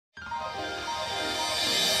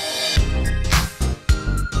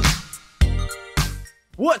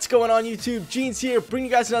What's going on YouTube? Jeans here,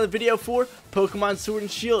 bringing you guys another video for Pokemon Sword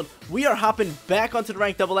and Shield. We are hopping back onto the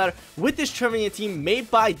ranked double ladder with this Trevenant team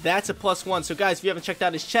made by THATSAplusONE. So guys, if you haven't checked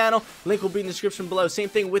out his channel, link will be in the description below. Same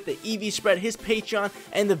thing with the EV spread, his Patreon,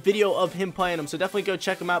 and the video of him playing them. So definitely go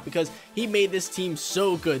check him out because he made this team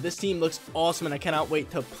so good. This team looks awesome and I cannot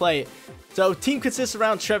wait to play it. So team consists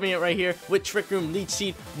around Trevenant right here with Trick Room, Leech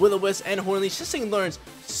Seed, Will-O-Wisp, and Hornleech. This thing learns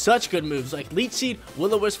such good moves like Leech Seed,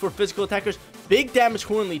 Will-O-Wisp for physical attackers, big damage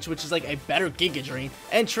Hornleech, which is like a better Giga Drain,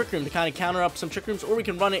 and Trick Room to kind of counter up some Trick Rooms, or we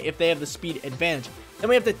can run it if they have the speed advantage. Then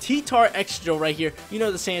we have the T-Tar Extra right here. You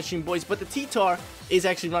know the Sandstream boys, but the T-Tar is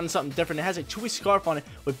actually running something different. It has a Chewy Scarf on it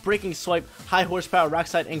with Breaking Swipe, High Horsepower, Rock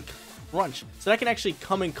Slide, and Crunch. So that can actually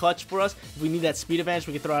come in clutch for us. If we need that speed advantage,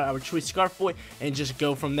 we can throw out our Chewy Scarf Boy and just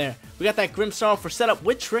go from there. We got that Grimmsnarl for setup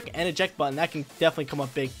with Trick and Eject Button. That can definitely come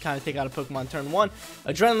up big, kind of take out a Pokemon turn 1.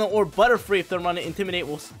 Adrenaline or Butterfree, if they're running Intimidate,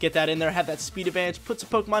 we'll get that in there, have that speed advantage, puts a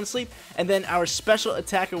Pokemon to sleep. And then our special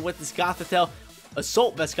attacker with this Gothitelle,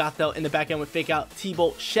 Assault Vest Gothitelle in the back end with Fake Out,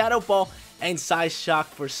 T-Bolt, Shadow Ball, and Size Shock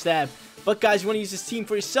for stab. But guys, you want to use this team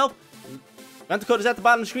for yourself? The code is at the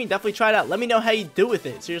bottom of the screen. Definitely try it out. Let me know how you do with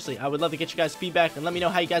it. Seriously, I would love to get you guys feedback and let me know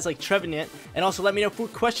how you guys like Trevenant. And also let me know for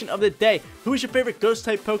question of the day, who is your favorite ghost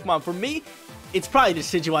type Pokemon? For me, it's probably the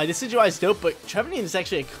Decidueye. The Decidueye is dope, but Trevenant is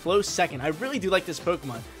actually a close second. I really do like this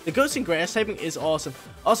Pokemon. The Ghost and Grass typing is awesome.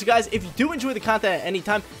 Also, guys, if you do enjoy the content at any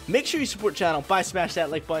time, make sure you support the channel by smashing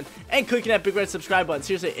that like button and clicking that big red subscribe button.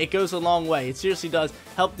 Seriously, it goes a long way. It seriously does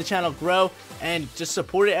help the channel grow and just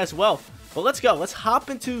support it as well. But let's go. Let's hop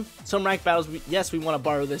into some ranked battles. Yes, we want to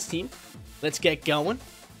borrow this team. Let's get going.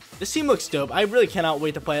 This team looks dope. I really cannot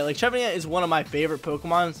wait to play it. Like, Trevenant is one of my favorite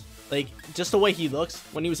Pokemons. Like, just the way he looks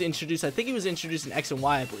when he was introduced. I think he was introduced in X and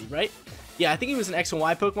Y, I believe, right? Yeah, I think he was an X and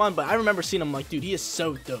Y Pokemon, but I remember seeing him like, dude, he is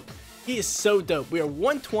so dope. He is so dope. We are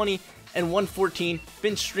 120 and 114.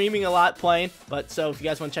 Been streaming a lot playing, but so if you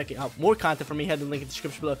guys want to check out more content from me, head to the link in the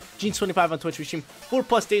description below. Jeans25 on Twitch. We stream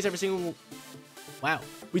 4+ days every single... Wow.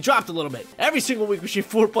 We dropped a little bit. Every single week we shoot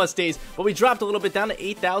 4+ days, but we dropped a little bit down to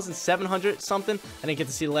 8,700 something. I didn't get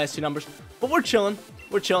to see the last two numbers, but we're chilling.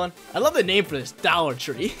 We're chilling. I love the name for this, Dollar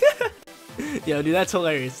Tree. Yo, dude, that's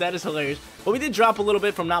hilarious. That is hilarious. But we did drop a little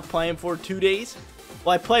bit from not playing for 2 days.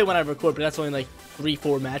 Well, I play when I record, but that's only like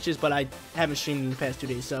 3-4 matches, but I haven't streamed in the past 2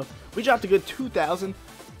 days, so we dropped a good 2,000.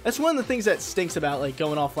 That's one of the things that stinks about like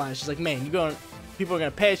going offline. It's just like, man, people are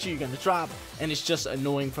gonna pass you, you're gonna drop, and it's just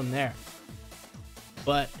annoying from there.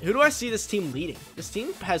 But who do I see this team leading? This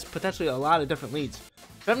team has potentially a lot of different leads.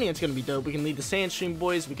 Trevenant's going to be dope. We can lead the Sandstream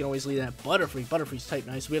boys. We can always lead that Butterfree. Butterfree's type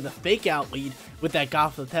nice. We have the Fake Out lead with that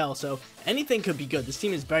Gothitelle. So anything could be good. This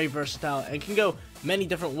team is very versatile and can go many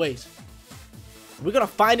different ways. We're going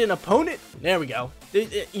to find an opponent. There we go.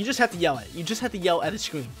 You just have to yell at it. You just have to yell at the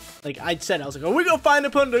screen. Like I said, I was like, oh, we're going to find an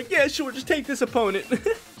opponent. Like, yeah, sure. Just take this opponent.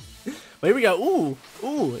 But here we go.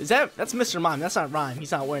 Ooh, that's Mr. Mime. That's not Rhyme.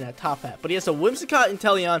 He's not wearing that top hat. But he has a Whimsicott,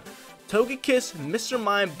 Inteleon, Togekiss, Mr.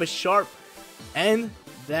 Mime, Bisharp, and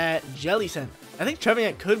that Jellicent. I think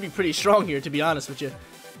Trevenant could be pretty strong here, to be honest with you.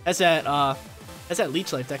 That's that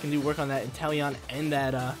Leech Life that can do work on that Inteleon and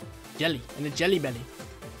that Jelly and the Jelly Belly.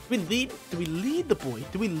 Do we lead the boy?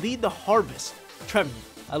 Do we lead the Harvest? Trevenant.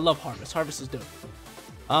 I love Harvest. Harvest is dope.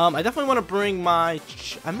 I definitely want to bring my.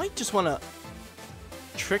 I might just want to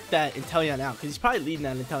trick that Inteleon out because he's probably leading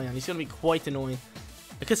that Inteleon. He's gonna be quite annoying.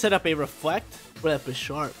 I could set up a Reflect for that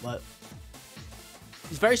Bisharp, but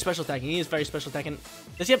he's very special attacking. He is very special attacking.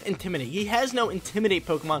 Does he have Intimidate? He has no Intimidate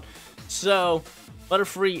Pokemon, so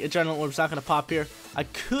Butterfree Adrenaline Orb's not gonna pop here. I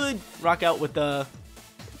could rock out with the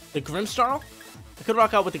Grimmsnarl. I could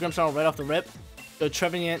rock out with the Grimmsnarl right off the rip. Go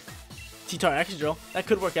Trevenant, T-Tar Excadrill. That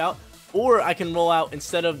could work out. Or I can roll out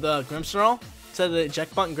instead of the Grimmsnarl. Instead of the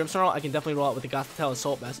Eject Button Grimmsnarl, I can definitely roll out with the Gothitelle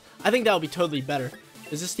Assault Vest. I think that would be totally better.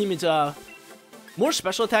 Because this team is more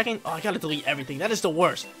special attacking. Oh, I gotta delete everything. That is the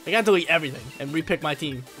worst. I gotta delete everything and repick my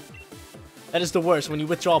team. That is the worst. When you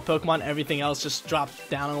withdraw a Pokemon, everything else just drops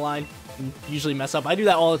down the line and usually mess up. I do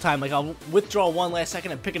that all the time. Like, I'll withdraw one last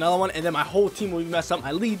second and pick another one, and then my whole team will be messed up.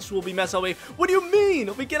 My leads will be messed up. Like, what do you mean?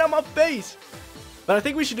 Let me get out of my face. But I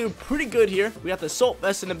think we should do pretty good here. We got the Assault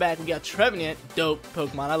Vest in the back. We got Trevenant. Dope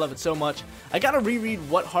Pokemon. I love it so much. I gotta reread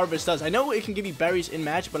what Harvest does. I know it can give you berries in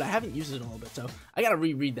match, but I haven't used it in a little bit, so I gotta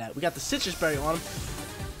reread that. We got the Citrus Berry on him.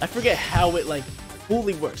 I forget how it, like,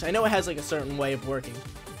 fully works. I know it has, like, a certain way of working.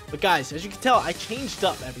 But, guys, as you can tell, I changed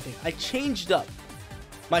up everything. I changed up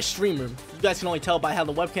my stream room. You guys can only tell by how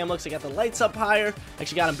the webcam looks. I got the lights up higher.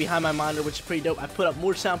 Actually got them behind my monitor, which is pretty dope. I put up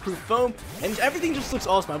more soundproof foam, and everything just looks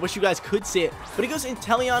awesome. I wish you guys could see it. But he goes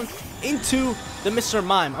Inteleon into the Mr.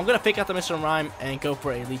 Mime. I'm going to fake out the Mr. Mime and go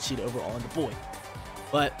for a Leech Seed overall on the boy.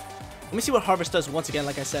 But let me see what Harvest does once again.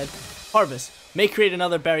 Like I said, Harvest may create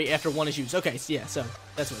another berry after one is used. Okay, so yeah, so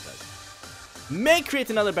that's what it does. May create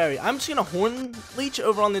another berry. I'm just gonna Horn Leech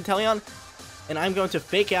over on the Inteleon, and I'm going to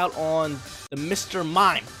fake out on the Mr.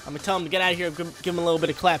 Mime. I'm gonna tell him to get out of here, give him a little bit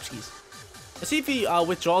of clapskis. Let's see if he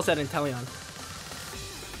withdraws that Inteleon.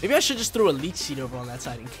 Maybe I should just throw a Leech Seed over on that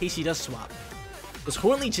side in case he does swap. This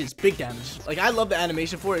Horn Leech is big damage. Like, I love the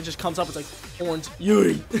animation for it. It just comes up, it's like, horns,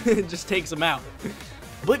 yuri. It just takes him out.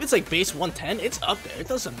 I believe it's like base 110. It's up there. It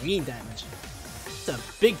does some mean damage. It's a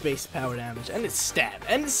big base power damage. And it's stab.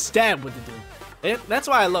 And it's stab with the dude. That's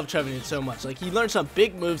why I love Trevenant so much. Like, he learned some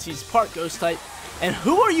big moves. He's part ghost type. And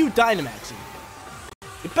who are you Dynamaxing?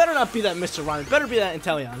 It better not be that Mr. Rhyme. It better be that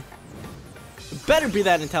Inteleon. It better be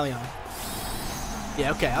that Inteleon.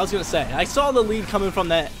 Yeah, okay. I was going to say. I saw the lead coming from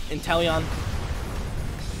that Inteleon.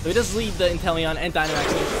 So he does lead the Inteleon and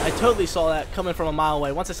Dynamax. I totally saw that coming from a mile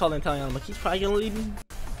away. Once I saw the Inteleon, I'm like, he's probably going to lead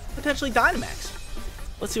potentially Dynamax.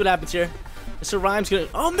 Let's see what happens here. Mr. Rhyme's going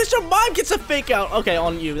to... Oh, Mr. Mime gets a fake out. Okay,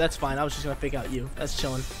 on you. That's fine. I was just going to fake out you. That's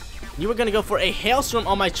chilling. You were going to go for a Hailstorm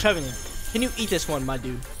on my Trevenant. Can you eat this one, my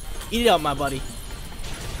dude? Eat it up, my buddy.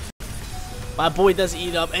 My boy does eat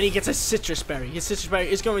it up, and he gets a Citrus Berry. His Citrus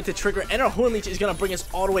Berry is going to trigger, and our Horn Leech is going to bring us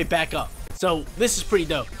all the way back up. So, this is pretty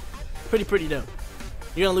dope. Pretty dope.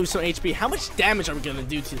 You're going to lose some HP. How much damage are we going to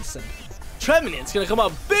do to this thing? Trevenant's going to come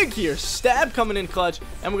out big here. Stab coming in clutch,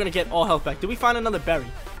 and we're going to get all health back. Did we find another berry?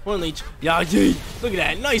 Horn Leech. Yeah, look at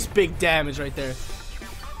that. Nice big damage right there.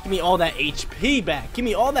 Give me all that HP back. Give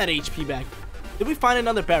me all that HP back. Did we find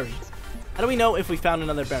another berry? How do we know if we found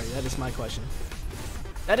another berry? That is my question.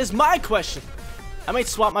 That is my question. I might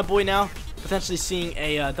swap my boy now. Potentially seeing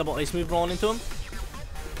a double ice move rolling into him.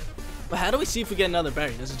 But how do we see if we get another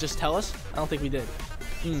berry? Does it just tell us? I don't think we did.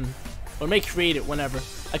 Or may create it whenever.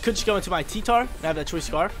 I could just go into my T-Tar and have that Choice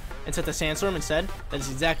Scarf and set the Sandstorm instead. That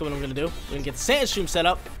is exactly what I'm going to do. We're going to get the Sandstream set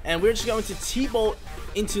up, and we're just going to T-Bolt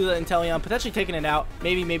into the Inteleon, potentially taking it out.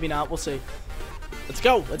 Maybe, maybe not. We'll see. Let's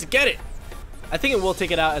go. Let's get it. I think it will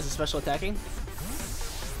take it out as a special attacking.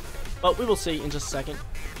 But we will see in just a second.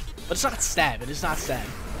 But it's not stab. It is not stab.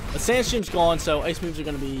 But Sandstream's gone, so ice moves are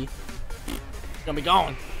going to be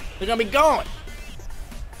gone. They're going to be gone.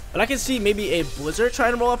 But I can see maybe a Blizzard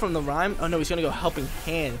trying to roll up from the Rhyme. Oh no, he's going to go Helping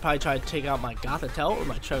Hand. Probably try to take out my Gothitelle or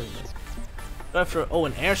my Trevenant. Go after, oh,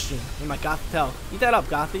 an Airstream with my Gothitelle. Eat that up,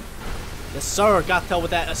 Gothy. Yes, sir. Gothitelle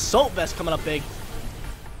with that Assault Vest coming up big.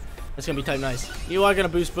 That's going to be type nice. You are going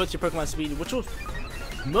to boost both your Pokemon speed, which will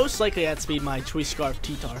most likely outspeed my Choice Scarf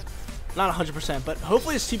T-Tar. Not 100%, but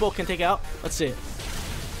hopefully this T-Bolt can take out. Let's see it.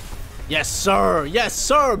 Yes, sir. Yes,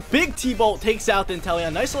 sir. Big T-Bolt takes out the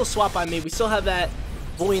Inteleon. Nice little swap by me. We still have that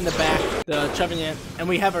boy in the back, the Trevenant, and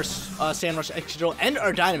we have our Sandrush Excadrill and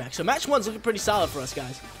our Dynamax. So match one's looking pretty solid for us,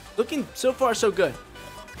 guys. Looking so far so good.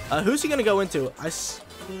 Who's he gonna go into?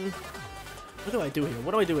 What do I do here?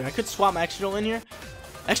 What do I do here? I could swap my Excadrill in here.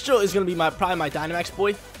 Excadrill is gonna be probably my Dynamax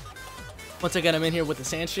boy. Once I get him in here with the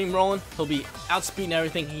Sandstream rolling, he'll be outspeeding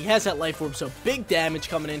everything. He has that Life Orb, so big damage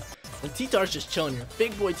coming in. And T-Tar's just chilling here.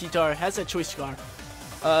 Big boy T-Tar has that Choice Scarf.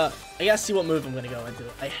 I gotta see what move I'm gonna go into.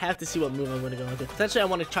 I have to see what move I'm gonna go into. Potentially I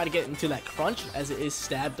want to try to get into that Crunch, as it is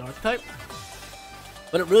Stab Dark type.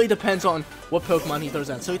 But it really depends on what Pokemon he throws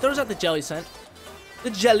out. So he throws out the Jelly Scent, the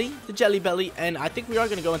Jelly Belly, and I think we are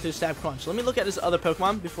gonna go into Stab Crunch. Let me look at his other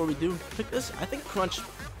Pokemon before we do pick this. I think Crunch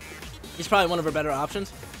is probably one of our better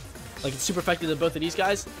options. Like, it's super effective to both of these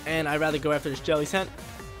guys, and I'd rather go after this Jelly Scent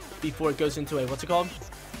before it goes into a, what's it called?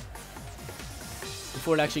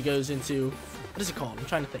 Before it actually goes into, what is it called? I'm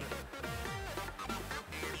trying to think.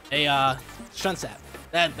 A, Strength Sap.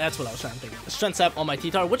 That's what I was trying to think. A Strength Sap on my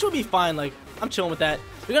T-Tar, which would be fine. Like, I'm chilling with that.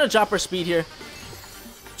 We're gonna drop our speed here.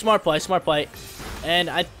 Smart play, smart play. And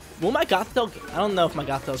will my Gothitelle, I don't know if my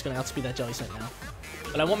Gothitelle is gonna outspeed that Jelly Scent now.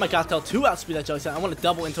 But I want my Gothitelle to outspeed that Jelly Scent. I want to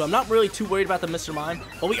double into it. I'm not really too worried about the Mr. Mime,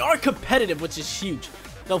 but we are competitive, which is huge.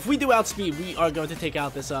 So if we do outspeed, we are going to take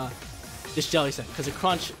out this this Jelly Scent, because a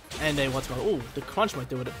Crunch and a what's called. Oh, the Crunch might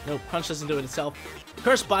do it. No, Crunch doesn't do it itself.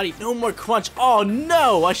 Curse Body, no more Crunch. Oh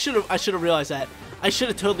no! I should have realized that. I should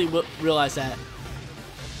have totally realized that.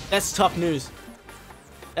 That's tough news.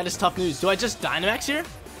 That is tough news. Do I just Dynamax here?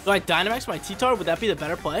 Do I Dynamax my T-Tar? Would that be the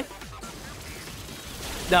better play?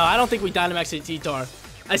 No, I don't think we Dynamax a T-Tar.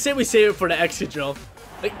 I say we save it for the Excadrill.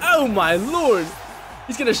 Like, oh my lord!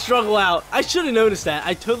 He's gonna struggle out. I should have noticed that.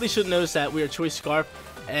 I totally should have noticed that. We are Choice Scarf,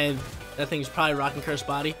 and that thing's probably rocking Curse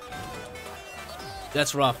Body.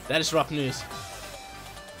 That's rough. That is rough news.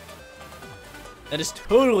 That is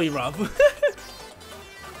totally rough.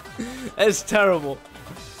 That is terrible.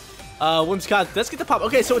 Whimsicott, let's get the pop.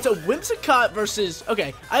 Okay, so it's a Whimsicott versus...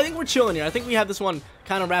 Okay, I think we're chilling here. I think we have this one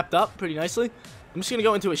kind of wrapped up pretty nicely. I'm just going to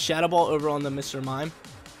go into a Shadow Ball over on the Mr. Mime.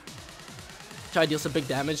 Try to deal some big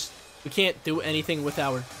damage. We can't do anything with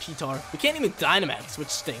our Cheetar. We can't even Dynamax, which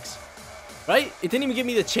stinks. Right? It didn't even give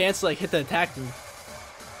me the chance to, like, hit the attack move.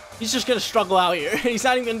 He's just going to struggle out here. He's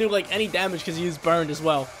not even going to do, like, any damage because he is burned as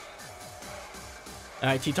well.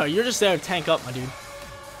 Alright, Cheetar, you're just there to tank up, my dude.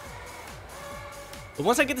 But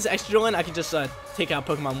once I get this extra drill in, I can just take out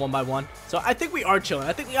Pokemon one by one. So I think we are chilling.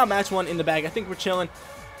 I think we got match 1 in the bag. I think we're chilling.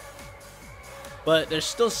 But there's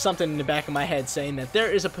still something in the back of my head saying that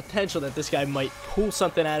there is a potential that this guy might pull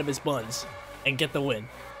something out of his buns and get the win.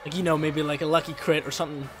 Like, you know, maybe like a lucky crit or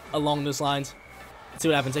something along those lines. Let's see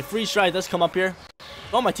what happens. A Freeze Strike does come up here.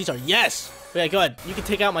 Oh, my T-Tar. Yes! Yeah, go ahead. You can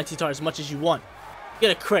take out my T-Tar as much as you want. You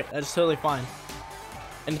get a crit. That is totally fine.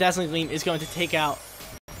 And Dazzling Gleam is going to take out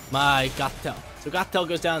my Gothitelle. So Gothitelle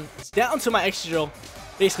goes down. It's down to my Extra Drill.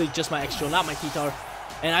 Basically just my Extra Drill, not my T-Tar.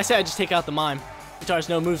 And I say I just take out the Mime. T-Tar has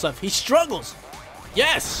no moves left. He struggles.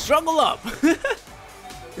 Yes! Struggle up!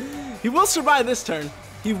 He will survive this turn.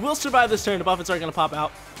 He will survive this turn. The buffets are going to pop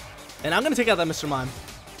out. And I'm going to take out that Mr. Mime.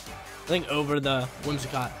 I think over the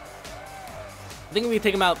Whimsicott. I think we can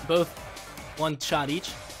take them out both one shot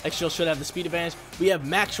each. Extra should have the speed advantage. We have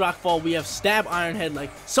Max Rockfall. We have Stab Iron Head. Like,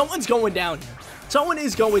 someone's going down here. Someone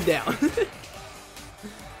is going down.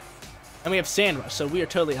 And we have Sand Rush, so we are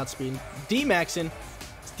totally outspeeding. D-Maxing.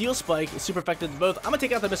 Steel Spike is super effective to both. I'm going to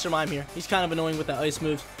take out the Mr. Mime here. He's kind of annoying with the ice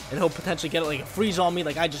moves. And he'll potentially get like a freeze on me.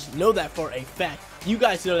 Like, I just know that for a fact. You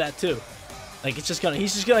guys know that too. Like, he's just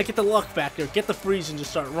gonna get the luck factor, get the freeze, and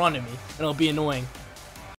just start running me. And it'll be annoying.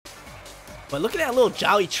 But look at that little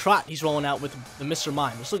jolly trot he's rolling out with the Mr.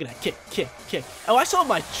 Mime. Just look at that. Kick, kick, kick. Oh, I saw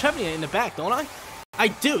my Trevenant in the back, don't I? I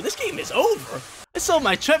do. This game is over. I saw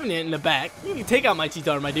my Trevenant in the back. You can take out my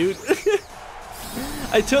T-Tar, my dude.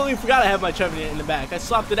 I totally forgot I have my Trevenant in the back. I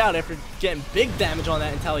swapped it out after getting big damage on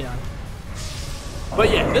that Inteleon.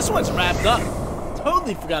 But yeah, this one's wrapped up.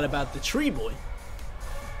 Totally forgot about the Tree Boy.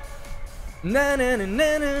 Na na na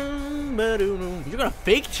na na. You're gonna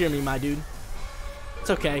fake cheer me, my dude. It's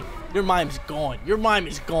okay. Your Mime's gone. Your Mime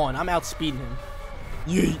is gone. I'm outspeeding him.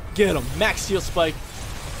 Yeah, get him. Max Steel Spike.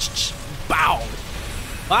 Bow.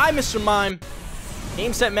 Bye, Mr. Mime.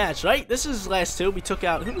 Game, set, match, right? This is last two. We took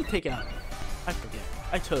out... Who did we take out? I forget.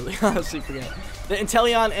 I totally, honestly forget. The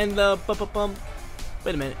Inteleon and the...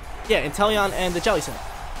 Wait a minute. Yeah, Inteleon and the Jellicent.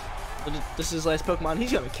 This is his last Pokemon.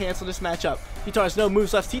 He's going to cancel this matchup. T-Tar has no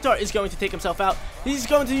moves left. T-Tar is going to take himself out. He's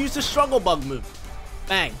going to use the Struggle Bug move.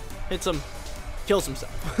 Bang. Hits him. Kills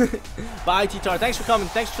himself. Bye, T-Tar. Thanks for coming.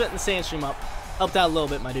 Thanks for setting the Sandstream up. Helped out a little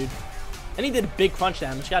bit, my dude. And he did big crunch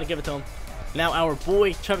damage. Gotta give it to him. Now our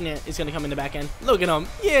boy Trevenant is gonna come in the back end. Look at him.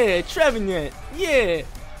 Yeah, Trevenant. Yeah.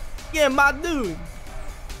 Yeah, my dude.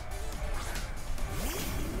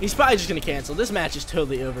 He's probably just gonna cancel. This match is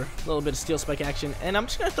totally over. A little bit of Steel Spike action. And I'm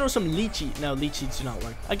just gonna throw some Leechy. No, Leechy do not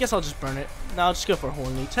work. I guess I'll just burn it. No, I'll just go for a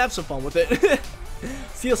Horn Leech. Have some fun with it.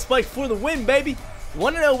 Steel Spike for the win, baby.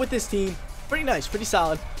 1-0 with this team. Pretty nice, pretty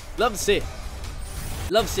solid. Love to see it.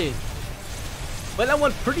 Love to see it. But that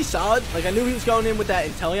one pretty solid. Like, I knew he was going in with that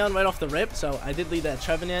Inteleon right off the rip, so I did leave that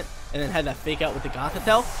Trevenant and then had that fake out with the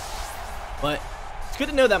Gothitelle. But it's good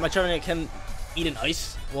to know that my Trevenant can eat an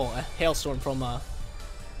ice, well, a hailstorm from an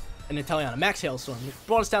Inteleon, a max hailstorm. It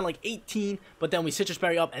brought us down like 18, but then we Citrus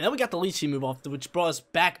Berry up, and then we got the Leechy move off, which brought us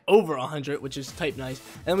back over 100, which is type nice.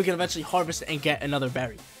 And then we can eventually harvest and get another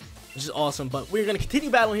berry, which is awesome. But we're going to continue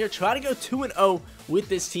battling here, try to go 2-0 with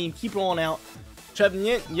this team, keep rolling out.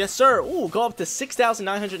 Trevenant, yes sir. Ooh, go up to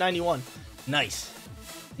 6,991. Nice.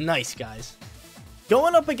 Nice, guys.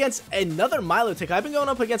 Going up against another Milotic. I've been going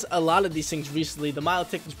up against a lot of these things recently. The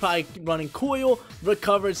Milotic is probably running Coil,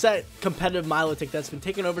 Recover. It's that competitive Milotic that's been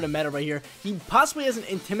taking over the meta right here. He possibly has an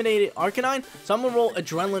Intimidated Arcanine, so I'm going to roll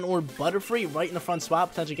Adrenaline or Butterfree right in the front spot,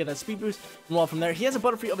 potentially get that speed boost, and roll from there. He has a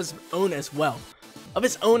Butterfree of his own as well.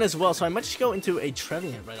 So I might just go into a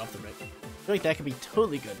Trevenant right off the rip. I feel like that could be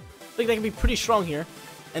totally good. I think that can be pretty strong here.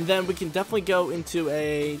 And then we can definitely go into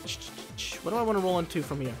a... What do I want to roll into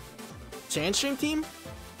from here? Sandstream team?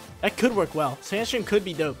 That could work well. Sandstream could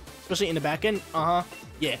be dope. Especially in the back end.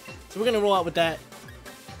 Yeah. So we're going to roll out with that.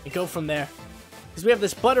 And go from there. Because we have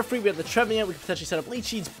this Butterfree. We have the Trevenant. We can potentially set up Leech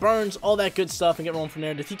Seeds, Burns, all that good stuff. And get rolling from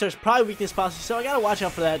there. The T-Tar's probably weakness policy. So I got to watch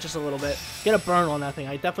out for that just a little bit. Get a burn on that thing.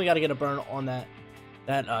 I definitely got to get a burn on that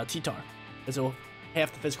T-Tar. Because it will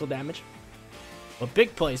half the physical damage. But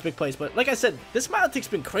big plays, big plays. But like I said, this Milotic's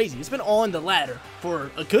been crazy. It's been on the ladder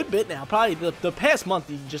for a good bit now. Probably the past month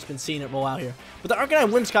you've just been seeing it roll out here. But the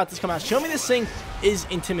Arcanine Whimsicott that's come out. Show me this thing is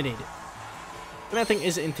intimidated. That thing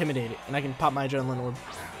is intimidated, and I can pop my adrenaline orb.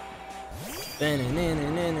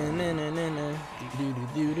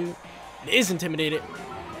 It is intimidated.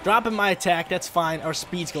 Dropping my attack, that's fine. Our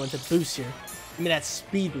speed's going to boost here. Give me that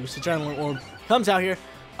speed boost. Adrenaline orb comes out here.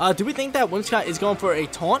 Do we think that Whimsicott is going for a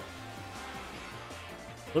taunt?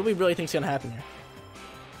 What do we really think is going to happen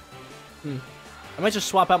here? I might just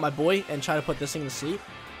swap out my boy and try to put this thing to sleep.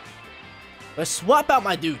 But swap out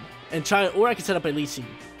my dude and try, or I can set up a lead seed.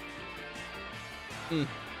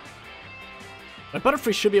 My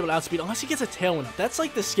Butterfree should be able to outspeed unless he gets a Tailwind up. That's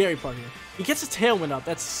like the scary part here. He gets a Tailwind up.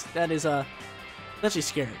 That is actually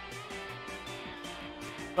scary.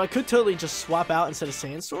 But I could totally just swap out instead of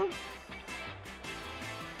Sandstorm.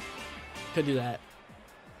 Could do that.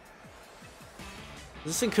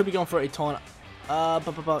 This thing could be going for a taunt.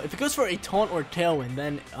 If it goes for a taunt or a Tailwind,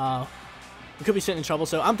 then we could be sitting in trouble.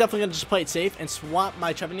 So I'm definitely gonna just play it safe and swap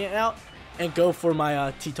my Trevenant out and go for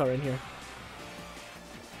my T-Tar in here.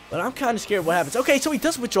 But I'm kind of scared what happens. Okay, so he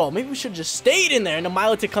does withdraw. Maybe we should have just stayed in there. And the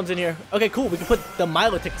Milotic comes in here. Okay, cool. We can put the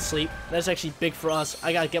Milotic to sleep. That's actually big for us.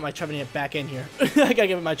 I got to get my Trevenant back in here. I got to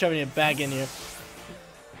get my Trevenant back in here.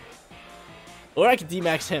 Or I could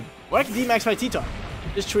D-max him. Or I could D-max my T-Tar.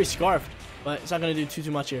 This tree scarfed. But it's not going to do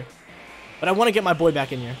too much here. But I want to get my boy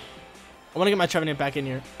back in here. I want to get my Trevenant back in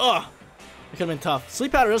here. Ugh. It could have been tough.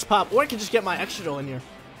 Sleep Powder does pop. Or I could just get my Extra in here.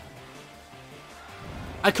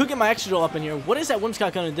 I could get my Extra up in here. What is that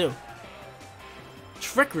Whimsicott going to do?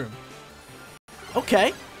 Trick Room.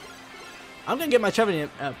 Okay. I'm going to get my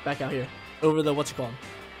Trevenant back out here. Over the, what's it called?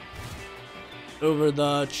 Over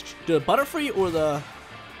the Butterfree or the...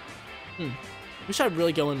 Who should I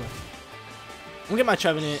really go in with? I'm going to get my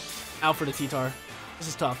Trevenant out for the T-Tar. This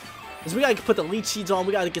is tough. Because we got to put the Leech Seeds on.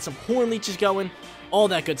 We got to get some Horn Leeches going. All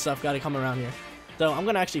that good stuff got to come around here. So I'm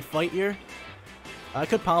going to actually fight here. I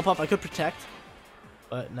could Palm Puff. I could Protect.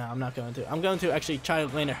 But no, I'm not going to. I'm going to actually try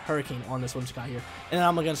to land a Hurricane on this Whimsicott here. And then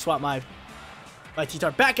I'm going to swap my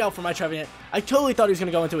T-Tar back out for my Trevenant. I totally thought he was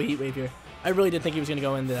going to go into a Heat Wave here. I really did think he was going to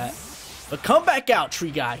go into that. But come back out,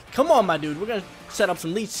 Tree Guy. Come on, my dude. We're going to set up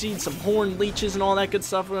some Leech Seeds, some Horn Leeches, and all that good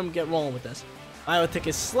stuff. We're going to get rolling with this. Milotic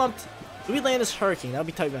is slumped. Do we land this Hurricane? That would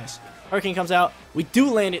be tight nice. Hurricane comes out. We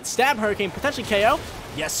do land it. Stab Hurricane. Potentially KO.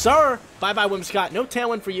 Yes, sir. Bye-bye, Whimsicott. No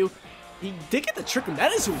Tailwind for you. He did get the Trick Room.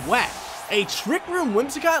 That is whack. A Trick Room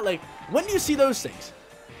Whimsicott? Like, when do you see those things?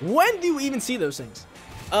 When do you even see those things?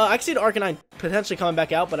 I can see the Arcanine potentially coming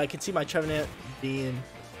back out, but I can see my Trevenant being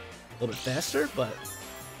a little bit faster, but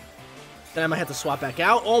then I might have to swap back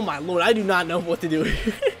out. Oh my lord, I do not know what to do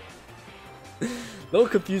here. A little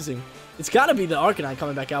confusing. It's got to be the Arcanine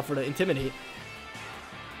coming back out for the Intimidate.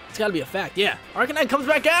 It's got to be a fact. Yeah, Arcanine comes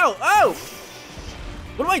back out. Oh!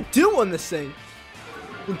 What do I do on this thing?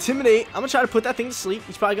 Intimidate. I'm going to try to put that thing to sleep.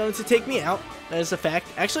 He's probably going to take me out. That is a fact.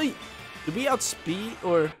 Actually, did we outspeed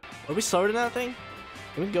or are we slower than that thing?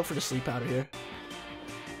 We can go for the Sleep Powder here.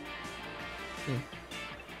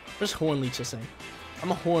 Just Horn Leech this thing.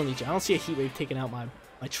 I'm a Horn Leech. I don't see a Heat Wave taking out my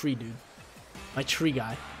tree dude. My tree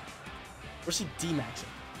guy. Where's he D-maxing?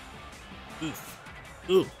 Oof.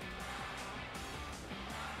 Ooh.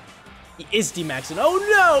 He is D-maxing. Oh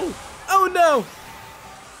no! Oh no!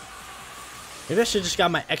 Maybe I should have just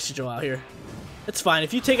got my Extra out here. It's fine.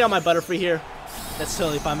 If you take out my Butterfree here, that's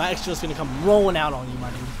totally fine. My Extra is going to come rolling out on you, my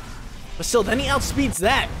dude. But still, then he outspeeds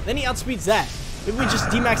that. Maybe we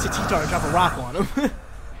just D-max the T-Tar and drop a rock on him.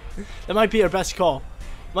 That might be our best call.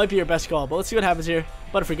 But let's see what happens here.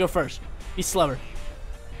 Butterfree, go first. He's slower.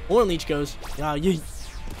 Horn Leech goes. Nice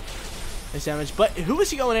damage. But who is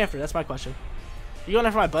he going after? That's my question. You going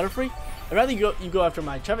after my Butterfree? I'd rather you go after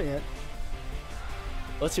my Trevenant.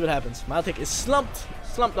 Let's see what happens. Milotic is slumped.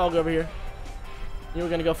 Slump dog over here. And we're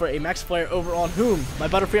going to go for a Max Flare over on whom? My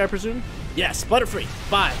Butterfree, I presume? Yes, Butterfree.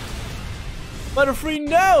 5. Butterfree,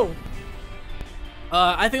 no!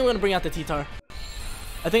 I think I'm going to bring out the T-Tar.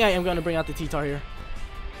 I think I am going to bring out the T-Tar here.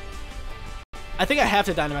 I think I have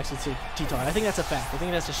to Dynamax the T-Tar. I think that's a fact. I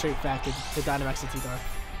think that's a straight fact to Dynamax the T-Tar.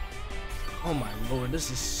 Oh my lord, this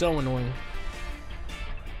is so annoying.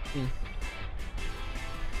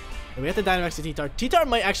 We have to Dynamax the T-Tar. T-Tar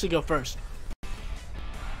might actually go first.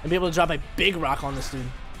 And be able to drop a big rock on this dude.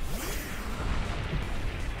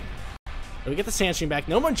 So we get the Sandstream back.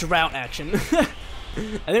 No more Drought action. I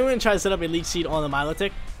think we're going to try to set up a Leech Seed on the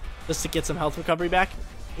Milotic. Just to get some health recovery back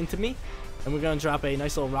into me. And we're going to drop a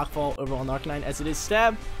nice little Rockfall over on Arcanine as it is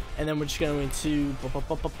Stab. And then we're just going to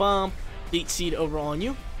Leech Seed over on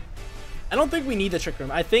you. I don't think we need the Trick Room.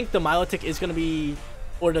 I think the Milotic is going to be...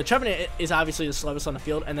 Or the Trevenant is obviously the slowest on the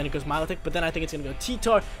field, and then it goes Milotic, but then I think it's going to go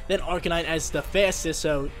T-Tar, then Arcanine as the fastest,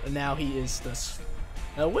 so now he is the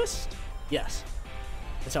slowest? Yes.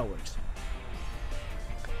 That's how it works.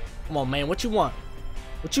 Come on, man. What you want?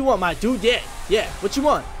 What you want, my dude? Yeah. Yeah. What you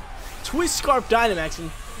want? Twist Scarf Dynamax. And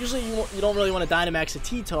usually you don't really want to Dynamax a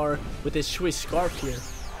T-Tar with this Twist Scarf here.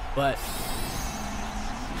 But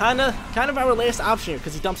kind of our last option here,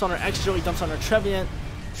 because he dumps on our Extra, he dumps on our Trevenant.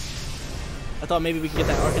 I thought maybe we could get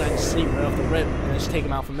that Arcanine to sleep right off the rip and then just take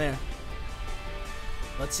him out from there.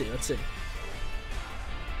 Let's see.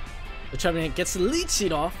 The Trevenant gets the Leech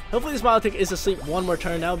Seed off. Hopefully this Milotic is asleep one more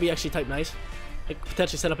turn. That would be actually type nice. It could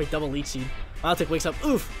potentially set up a double Leech Seed. Milotic wakes up.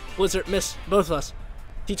 Oof. Blizzard. Miss. Both of us.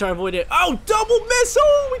 T-Tar avoided it. Oh, double miss.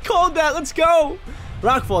 Oh, we called that. Let's go.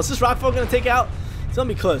 Rockfall. Is this Rockfall going to take out? It's going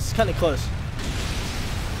to be close. It's kind of close.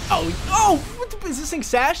 Oh. Is this thing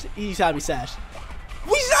sashed? He's got to be sashed.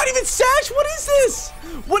 He's not even sashed. What is this?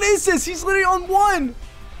 What is this? He's literally on 1.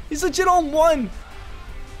 He's legit on 1.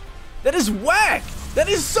 That is whack. That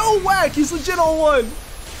is so whack. He's legit on 1.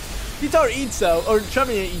 T-Tar eats though. Or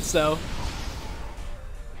Trevenant eats though.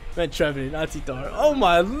 Man, Trevenant, not T-Tar. Oh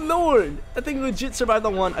my lord. That thing legit survived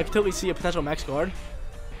on 1. I can totally see a potential max guard.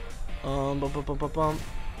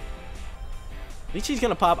 Leech Seed's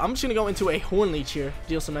gonna pop. I'm just gonna go into a Horn Leech here.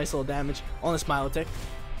 Deal some nice little damage on this Milotic.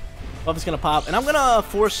 Buff is gonna pop. And I'm gonna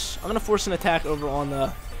force an attack over on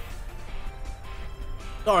the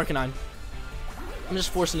Arcanine. I'm just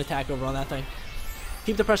forcing an attack over on that thing.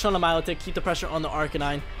 Keep the pressure on the Milotic. Keep the pressure on the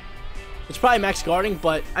Arcanine. It's probably max guarding,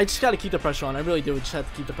 but I just gotta keep the pressure on. I really do. We just have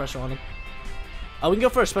to keep the pressure on him. We can go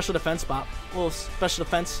for a special defense spot. A little special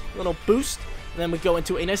defense, little boost. And then we go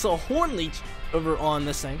into a nice little Horn Leech over on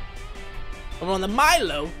this thing. Over on the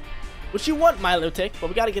Milo. Which you want, Milotic, but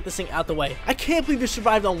we gotta get this thing out the way. I can't believe it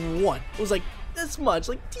survived on 1. It was like this much,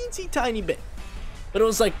 like teensy tiny bit. But it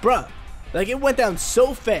was like, bruh. Like, it went down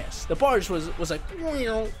so fast. The bar just was like,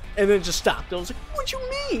 and then it just stopped. I was like, what you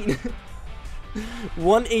mean?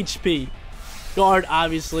 1 HP. Guard,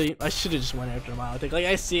 obviously. I should have just went after him. Like,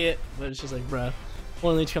 I see it, but it's just like, bruh.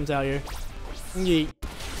 Horn Leech comes out here. Yeet.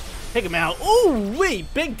 Take him out. Oh,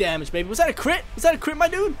 wait. Big damage, baby. Was that a crit? Was that a crit, my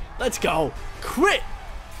dude? Let's go. Crit.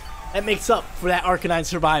 That makes up for that Arcanine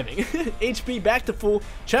surviving. HP back to full.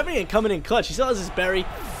 Trevenant coming in clutch. He still has his berry.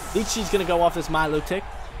 Leech Seed's going to go off this Milotic.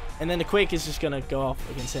 And then the Quake is just gonna go off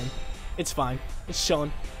against him. It's fine. It's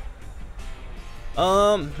chilling.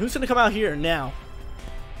 Who's gonna come out here now?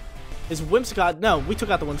 Is Whimsicott? No, we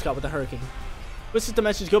took out the Whimsicott with the Hurricane. Twisted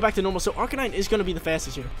Dimensions go back to normal, so Arcanine is gonna be the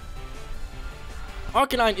fastest here.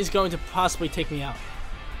 Arcanine is going to possibly take me out.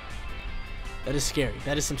 That is scary.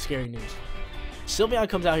 That is some scary news. Sylveon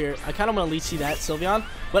comes out here. I kind of want to Leech Seed that Sylveon,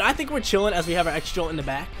 but I think we're chilling as we have our Excadrill in the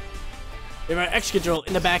back. We have our Excadrill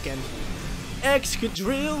in the back end.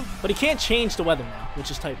 Excadrill, but he can't change the weather now,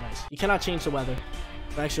 which is type nice. You cannot change the weather.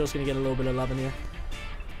 Our Excadrill's gonna get a little bit of love in here.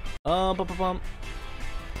 I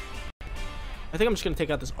think I'm just gonna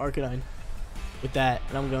take out this Arcanine with that,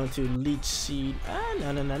 and I'm going to Leech Seed.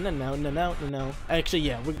 No. Actually,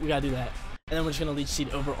 yeah, we gotta do that. And then we're just gonna Leech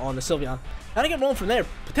Seed over on the Sylveon. How to get rolling from there?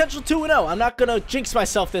 Potential 2-0. I'm not gonna jinx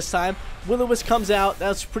myself this time. Will-O-Wisp comes out.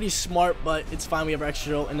 That's pretty smart, but it's fine. We have our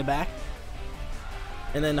Excadrill in the back.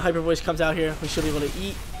 And then the Hyper Voice comes out here. We should be able to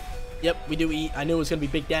eat. Yep, we do eat. I knew it was going to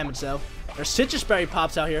be big damage, though. Our Citrus Berry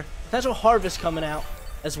pops out here. Potential Harvest coming out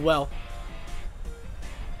as well.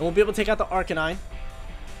 And we'll be able to take out the Arcanine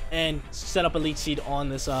and set up a Leech Seed on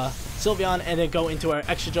this Sylveon, and then go into our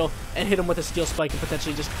Excadrill and hit him with a Steel Spike and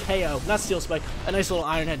potentially just KO. Not Steel Spike, a nice little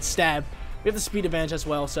Iron Head stab. We have the speed advantage as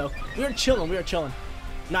well, so we are chilling. We are chilling.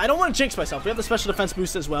 Now, I don't want to jinx myself. We have the special defense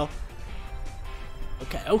boost as well.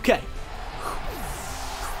 Okay.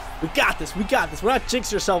 We got this. We got this. We're not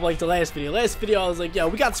jinxing ourselves like the last video. Last video, I was like, yo,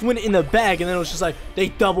 we got this win in the bag. And then it was just like, they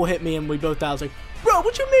double hit me and we both died. I was like, bro,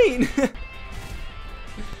 what you mean?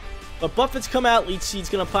 But Buffett's come out. Leech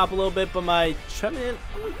Seed's going to pop a little bit. But my Trevenant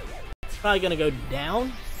is probably going to go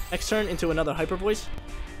down next turn into another Hyper Voice.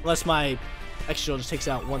 Unless my Excadrill just takes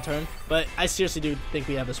out 1 turn. But I seriously do think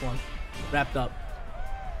we have this one wrapped up.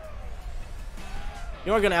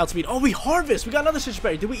 You are going to outspeed. Oh, we harvest. We got another Citrus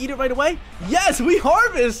Berry. Did we eat it right away? Yes, we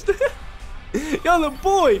harvest. Yo, the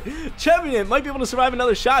boy. Trevenant might be able to survive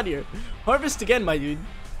another shot here. Harvest again, my dude.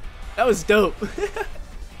 That was dope.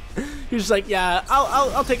 He was just like, yeah,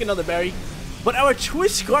 I'll take another berry. But our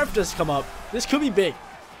Twist Scarf does come up. This could be big.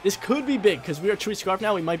 This could be big because we are Twist Scarf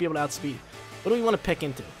now. We might be able to outspeed. What do we want to pick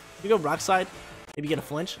into? If we go Rock Slide, maybe get a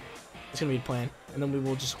flinch. It's going to be the plan. And then we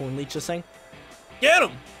will just Horn Leech this thing. Get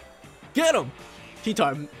him. Get him.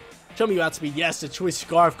 T-Tar, show me you outspeed. Yes, the Twist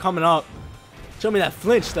Scarf coming up. Show me that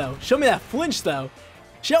flinch, though. Show me that flinch, though.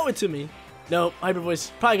 Show it to me. Nope, Hyper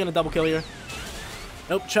Voice probably going to double kill here.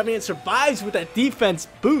 Nope, Trevenant survives with that defense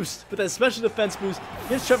boost. With that special defense boost.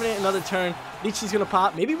 Gives Trevenant another turn. Leechee's gonna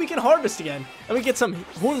pop. Maybe we can harvest again. And we get some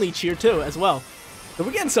Horn Leech here too, as well. So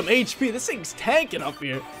we're getting some HP. This thing's tanking up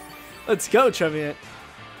here. Let's go, Trevenant.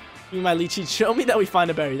 Give me my Leechee. Show me that we find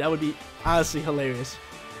a berry. That would be honestly hilarious.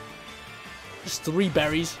 Just 3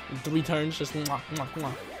 berries in 3 turns. Just mwah, mwah,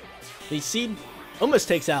 mwah. Leech Seed almost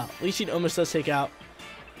takes out. Leech Seed almost does take out.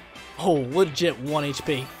 Oh, legit 1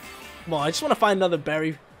 HP. Well, I just want to find another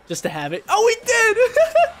berry just to have it. Oh, we did!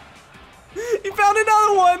 He found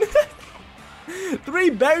another one! 3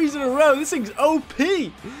 berries in a row. This thing's OP.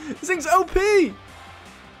 This thing's OP.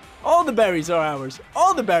 All the berries are ours.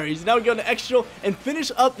 All the berries. Now we go to extra and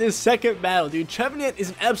finish up this second battle, dude. Trevenant is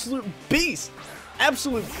an absolute beast.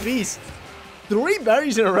 Absolute beast. 3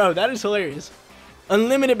 berries in a row. That is hilarious.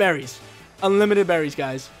 Unlimited berries. Unlimited berries,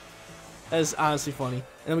 guys. That is honestly funny. And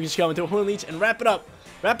then we just go into a Horn Leech and wrap it up.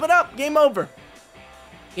 Wrap it up. Game over.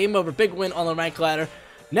 Game over. Big win on the rank ladder.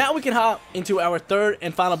 Now we can hop into our 3rd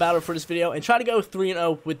and final battle for this video and try to go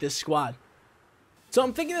 3-0 with this squad. So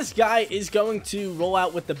I'm thinking this guy is going to roll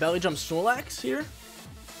out with the Belly Jump Snorlax here.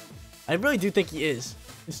 I really do think he is.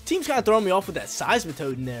 His team's kind of throwing me off with that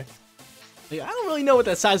Seismitoad in there. Like, I don't really know what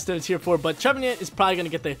that Seismitoad is here for, but Trevenant is probably going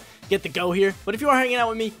to get the go here. But if you are hanging out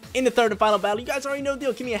with me in the 3rd and final battle, you guys already know the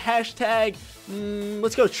deal. Give me a hashtag.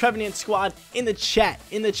 Let's go Trevenant squad in the chat.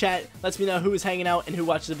 In the chat, lets me know who is hanging out and who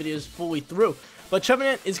watches the videos fully through. But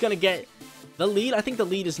Trevenant is going to get the lead. I think the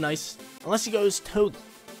lead is nice. Unless he goes Toad.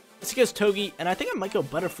 Unless he goes Togi. And I think I might go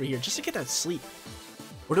Butterfree here just to get that sleep.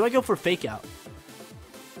 Or do I go for Fake Out?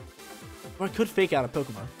 Or I could Fake Out a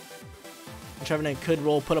Pokemon. And Trevenant could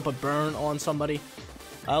put up a burn on somebody.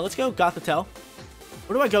 Let's go Gothitelle.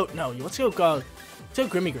 Where do I go? No, let's go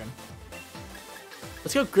Grimmigrim.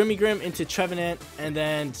 Let's go Grimmigrim into Trevenant and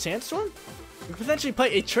then Sandstorm? We could potentially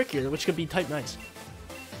play a Trick here, which could be type nice.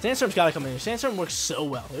 Sandstorm's gotta come in here. Sandstorm works so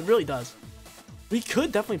well. It really does. We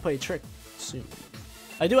could definitely play a Trick soon.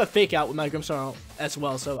 I do have Fake Out with my Grimmsnarl as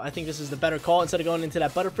well, so I think this is the better call instead of going into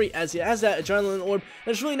that Butterfree, as he has that Adrenaline Orb.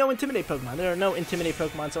 There's really no Intimidate Pokemon. There are no Intimidate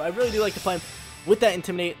Pokemon, so I really do like to play him with that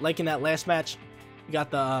Intimidate, like in that last match. We got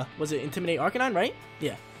the, was it Intimidate Arcanine, right?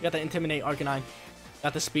 Yeah, we got the Intimidate Arcanine.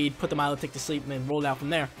 Got the speed, put the Milotic to sleep, and then rolled out from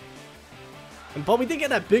there. But we did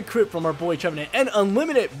get that big crit from our boy Trevenant. And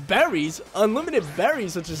unlimited berries. Unlimited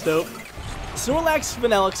berries, which is dope. Snorlax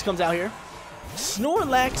Vanillux comes out here.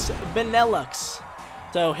 Snorlax Vanillux.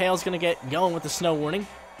 So Hale's going to get going with the snow warning.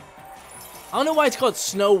 I don't know why it's called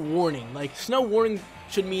snow warning. Like, snow warning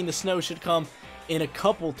should mean the snow should come in a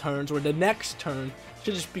couple turns. Or the next turn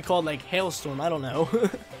should just be called, like, hailstorm. I don't know.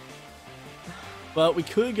 But we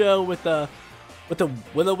could go with the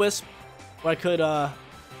Will-O-Wisp. Or I could, I'm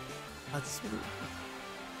just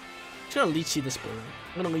gonna Leech Seed this boy.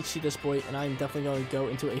 I'm gonna Leech Seed this boy, and I'm definitely going to go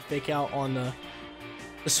into a Fake Out on the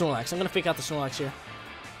Snorlax. I'm gonna Fake Out the Snorlax here.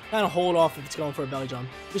 Kind of hold off if it's going for a Belly Drum.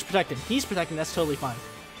 Who's protected? He's protecting. That's totally fine.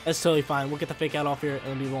 That's totally fine. We'll get the Fake Out off here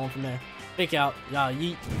and be rolling from there. Fake Out.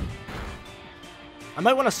 Yeet. I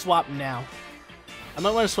might want to swap now. I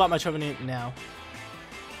might want to swap my Trevenant now.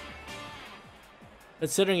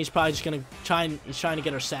 Considering he's probably just gonna trying to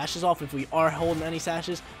get our sashes off if we are holding any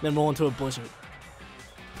sashes, then roll into a Blizzard.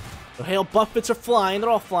 So Hail Buffets are flying, they're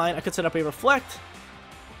all flying. I could set up a Reflect.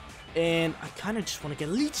 And I kind of just want to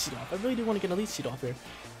get a Leech Seed off. I really do want to get a Leech Seed off here.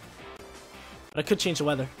 But I could change the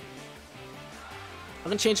weather. I'm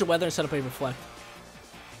gonna change the weather and set up a Reflect.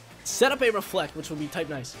 Set up a Reflect, which would be type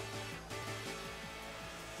nice.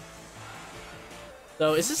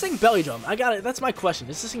 So, is this thing Belly Drum? I got it. That's my question.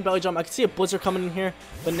 Is this thing Belly Drum? I can see a Blizzard coming in here,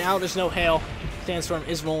 but now there's no Hail. Sandstorm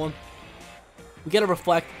is rolling. We get a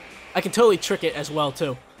Reflect. I can totally trick it as well,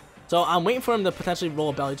 too. So, I'm waiting for him to potentially roll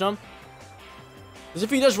a Belly Drum. Because if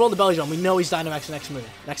he does roll the Belly Drum, we know he's Dynamax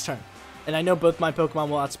next turn. And I know both my Pokemon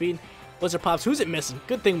will outspeed. Blizzard pops. Who's it missing?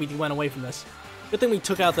 Good thing we went away from this. Good thing we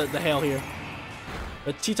took out the Hail here.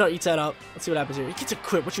 But T-Tar eats that up. Let's see what happens here. He gets a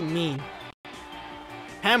crit. What you mean?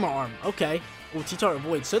 Hammer Arm. Okay. Oh, T-Tar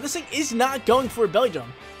avoids. So this thing is not going for a Belly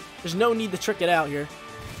Drum. There's no need to trick it out here.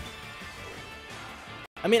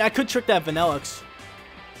 I mean, I could trick that Vanillux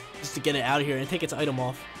just to get it out of here and take its item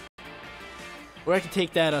off. Or I could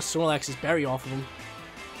take that Snorlax's berry off of him.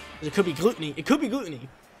 It could be Gluttony. It could be Gluttony.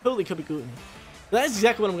 Totally could be Gluttony. But that is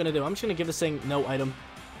exactly what I'm going to do. I'm just going to give this thing no item.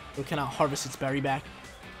 We cannot harvest its berry back.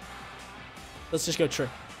 Let's just go trick.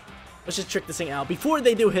 Let's just trick this thing out before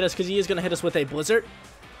they do hit us, because he is going to hit us with a Blizzard.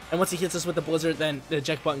 And once he hits us with the Blizzard, then the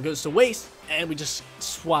eject button goes to waste, and we just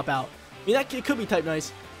swap out. I mean, it could be type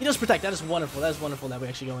nice. He does protect. That is wonderful. That is wonderful that we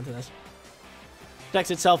actually go into this.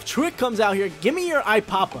 Protects itself. Trick comes out here. Give me your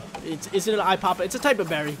Ipapa. Is it an Ipapa? It's a type of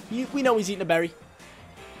berry. We know he's eating a berry.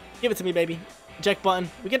 Give it to me, baby. Eject button.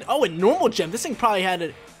 We get, oh, a normal gem. This thing probably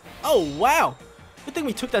had Oh, wow. Good thing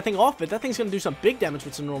we took that thing off, but that thing's going to do some big damage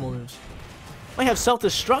with some normal moves. Might have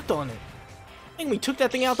self-destruct on it. I think we took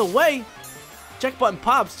that thing out the way. Check button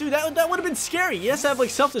pops. Dude, that would have been scary. He has to have, like,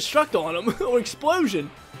 self-destruct on him. Or explosion.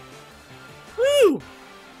 Woo!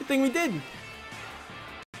 Good thing we did.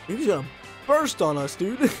 He was going to burst on us,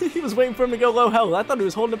 dude. He was waiting for him to go low health. I thought he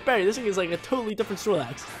was holding a berry. This thing is, like, a totally different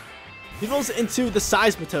Snorlax. He rolls into the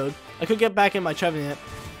Seismitoad. I could get back in my Trevenant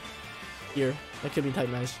here. That could be type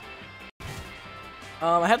nice.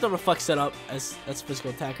 I have the Reflect set up as that's physical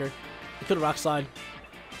attacker. I could Rock Slide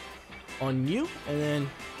on you, and then...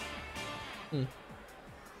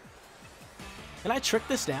 Can I trick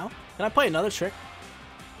this now? Can I play another trick?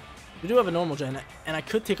 We do have a normal gen, and I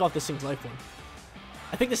could take off this thing's life orb.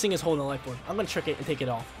 I think this thing is holding a life orb. I'm going to trick it and take it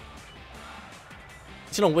off.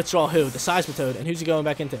 He's going to withdraw who? The Seismitoad. And who's he going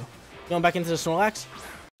back into? Going back into the Snorlax?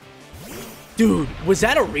 Dude, was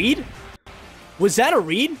that a read? Was that a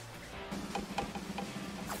read?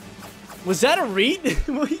 Was that a read?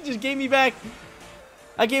 Well, he just gave me back...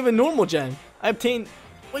 I gave a normal gen. I obtained...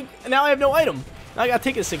 Wait, now I have no item. Now I gotta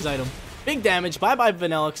take this thing's item. Big damage. Bye-bye,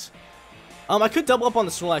 Vanillix. I could double up on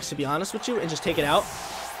the Snorlax, to be honest with you, and just take it out.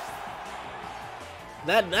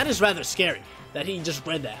 That is rather scary, that he just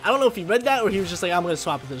read that. I don't know if he read that, or he was just like, I'm gonna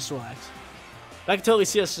swap it to the Snorlax. But I can totally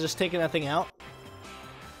see us just taking that thing out.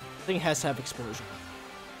 I think it has to have explosion.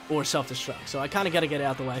 Or self-destruct. So I kind of gotta get it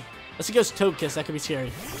out the way. Unless he goes Togekiss, that could be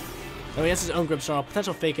scary. Oh, he has his own Grimmsnarl.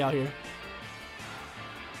 Potential fake out here.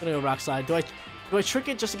 I'm gonna go Rock Slide. Do I trick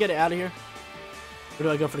it just to get it out of here? Or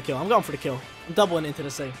do I go for the kill? I'm going for the kill. I'm doubling into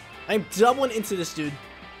this thing. I'm doubling into this dude.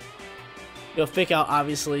 Go fake out,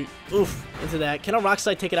 obviously. Oof, into that. Can a Rock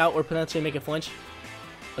Slide take it out or potentially make it flinch?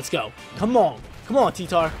 Let's go. Come on. Come on,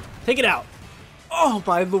 T-Tar. Take it out. Oh,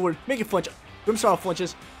 my lord. Make it flinch. Grimmsnarl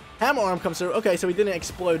flinches. Hammer Arm comes through. Okay, so he didn't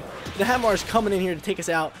explode. The Hammer Arm is coming in here to take us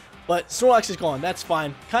out. But Snorlax is gone. That's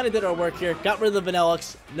fine. Kind of did our work here. Got rid of the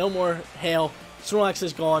Vanillix. No more hail. Snorlax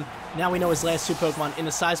is gone. Now we know his last two Pokemon in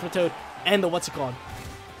the Seismitoad and the what's it called?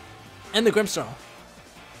 And the Grimmsnarl.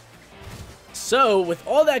 So, with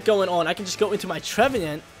all that going on, I can just go into my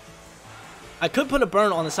Trevenant. I could put a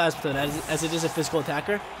burn on the Seismitoad as it is a physical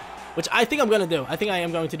attacker, which I think I'm going to do. I think I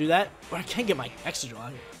am going to do that. Or I can get my Extra Draw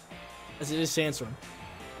out here, as it is Sandstorm.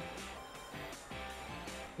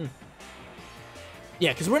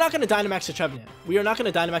 Yeah, because we're not going to Dynamax the Trevenant. We are not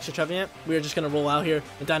going to Dynamax the Trevenant. We are just going to roll out here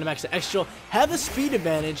and Dynamax the Extra. Have the speed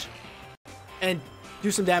advantage and do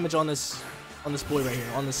some damage on this boy right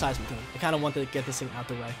here, on the Seismitoad. I kind of want to get this thing out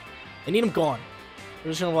the way. I need him gone. We're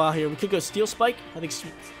just going to roll out here. We could go Steel Spike. I think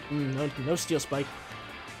no Steel Spike.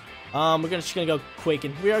 We're just going to go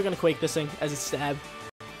Quaking. We are going to Quake this thing as it's stabbed.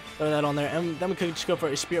 Throw that on there. And then we could just go for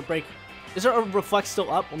a Spirit Break. Is our Reflect still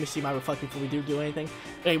up? Let me see my Reflect before we do anything.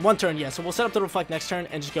 Okay, one turn, yeah. So we'll set up the Reflect next turn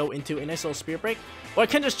and just go into a nice little Spirit Break. Or I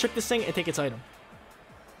can just trick this thing and take its item.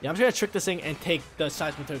 Yeah, I'm just going to trick this thing and take the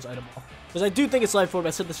Seismitoad's item off. Because I do think it's Life Orb. I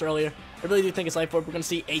said this earlier. I really do think it's Life Orb. We're going to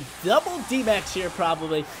see a double D-Max here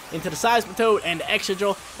probably into the Seismitoad and the Extra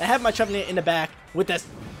Drill. I have my Trevenant in the back with that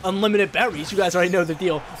unlimited berries. You guys already know the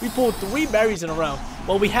deal. We pulled 3 berries in a row.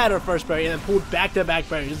 Well, we had our first berry and then pulled back-to-back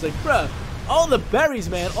berries. It's like, bruh. All the berries,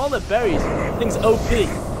 man. All the berries. Thing's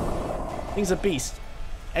OP. Thing's a beast.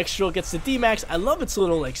 Extra gets the D-Max. I love its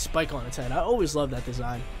little, like, spike on its head. I always love that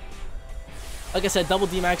design. Like I said, double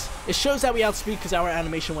D-Max. It shows that we outspeed because our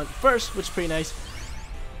animation went first, which is pretty nice. Do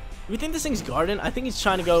we think this thing's Garden? I think he's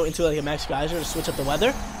trying to go into, like, a Max Geyser to switch up the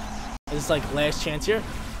weather. It's, like, last chance here.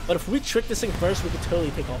 But if we trick this thing first, we could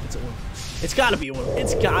totally take off its orb. It's gotta be orb.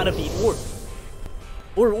 It's gotta be orb.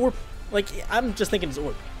 Orb. Like, I'm just thinking it's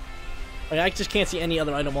orb. Like, I just can't see any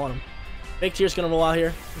other item on him. Big Tear's gonna roll out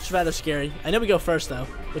here, which is rather scary. I know we go first, though,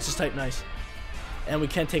 which is type nice. And we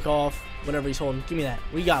can take off whatever he's holding. Give me that.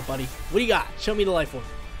 What do you got, buddy? What do you got? Show me the Life Orb.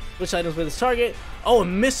 Which item's with his target? Oh, a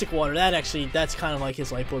Mystic Water. That's kind of like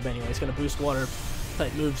his Life Orb anyway. It's gonna boost water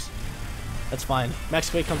type moves. That's fine. Max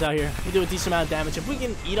Quake comes out here. We do a decent amount of damage. If we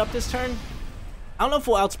can eat up this turn, I don't know if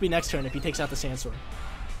we'll outspeed next turn if he takes out the Sandstorm.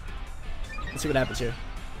 Let's see what happens here.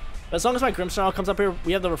 But as long as my Grimmsnarl comes up here,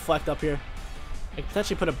 we have the Reflect up here. I could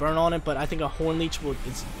potentially put a burn on it, but I think a Horn Leech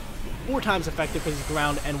is 4 times effective because it's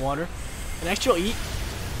ground and water. An Extra eat.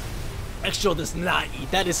 Extra does not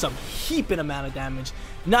eat. That is some heaping amount of damage.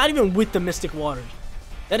 Not even with the Mystic Water.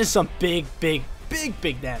 That is some big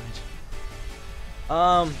damage.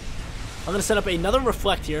 I'm going to set up another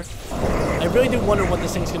Reflect here. I really do wonder what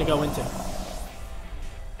this thing's going to go into.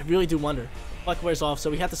 I really do wonder. Reflect wears off,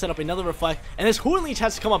 so we have to set up another Reflect. And this Horn Leech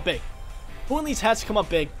has to come up big. Horn Leech has to come up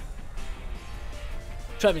big.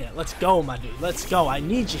 Trevenant, let's go, my dude. Let's go. I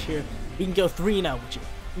need you here. We can go 3-0 with you.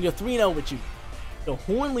 We can go 3-0 with you. Yo,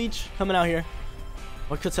 Horn Leech coming out here.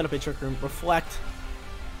 Or could set up a Trick Room. Reflect.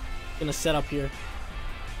 Gonna set up here.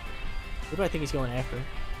 What do I think he's going after?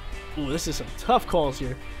 Ooh, this is some tough calls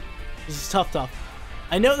here. This is tough.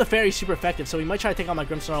 I know the Fairy's super effective, so we might try to take on my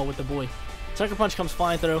Grimmsnarl with the boy. Sucker Punch comes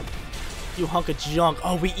flying through. You hunk of junk.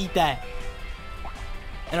 Oh, we eat that.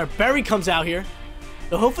 And our Berry comes out here.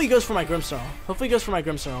 So hopefully he goes for my Grimmsnarl. Hopefully he goes for my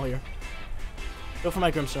Grimmsnarl here. Go for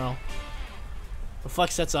my Grimmsnarl.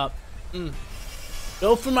 Reflect sets up.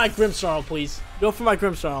 Go for my Grimmsnarl, please. Go for my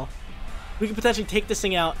Grimmsnarl. We can potentially take this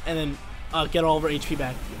thing out and then get all of our HP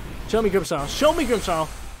back. Show me Grimmsnarl. Show me Grimmsnarl.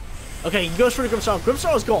 Okay, he goes for the Grimmsnarl.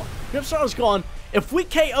 Grimmsnarl's gone. Grimmsnarl's gone. If we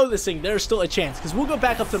KO this thing, there's still a chance. Because we'll go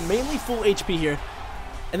back up to mainly full HP here.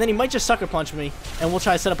 And then he might just Sucker Punch me. And we'll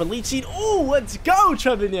try to set up a Leech Seed. Ooh, let's go,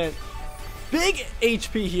 Trevenant. Big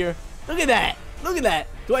HP here. Look at that. Look at that.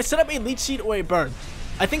 Do I set up a Leech Seed or a Burn?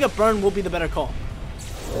 I think a Burn will be the better call.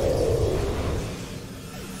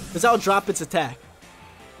 Because that'll drop its attack.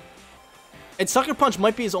 And Sucker Punch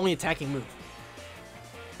might be his only attacking move.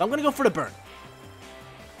 I'm going to go for the Burn.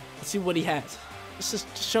 Let's see what he has.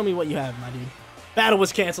 Just show me what you have, my dude. Battle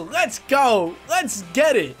was canceled. Let's go. Let's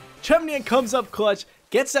get it. Trevenant comes up clutch,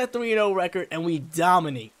 gets that 3-0 record, and we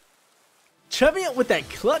dominate. Trevenant with that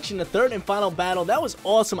clutch in the third and final battle. That was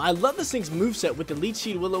awesome. I love this thing's moveset with the Leech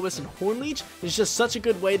Seed, Will-O-Wisp, and Horn Leech. It's just such a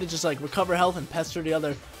good way to just like recover health and pester the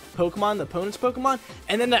other Pokemon, the opponent's Pokemon.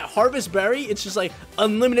 And then that Harvest Berry, it's just like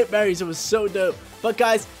unlimited berries. It was so dope. But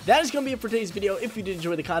guys, that is going to be it for today's video. If you did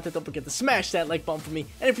enjoy the content, don't forget to smash that like button for me.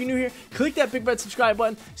 And if you're new here, click that big red subscribe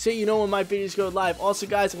button so you know when my videos go live. Also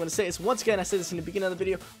guys, I'm going to say this once again. I said this in the beginning of the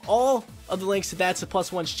video. All of the links to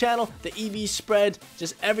THATSAplusONE's channel, the EV spread,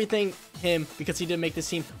 just everything him, because he did make this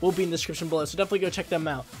team, will be in the description below. So definitely go check them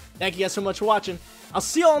out. Thank you guys so much for watching. I'll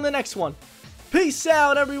see you all in the next one. Peace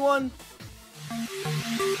out, everyone.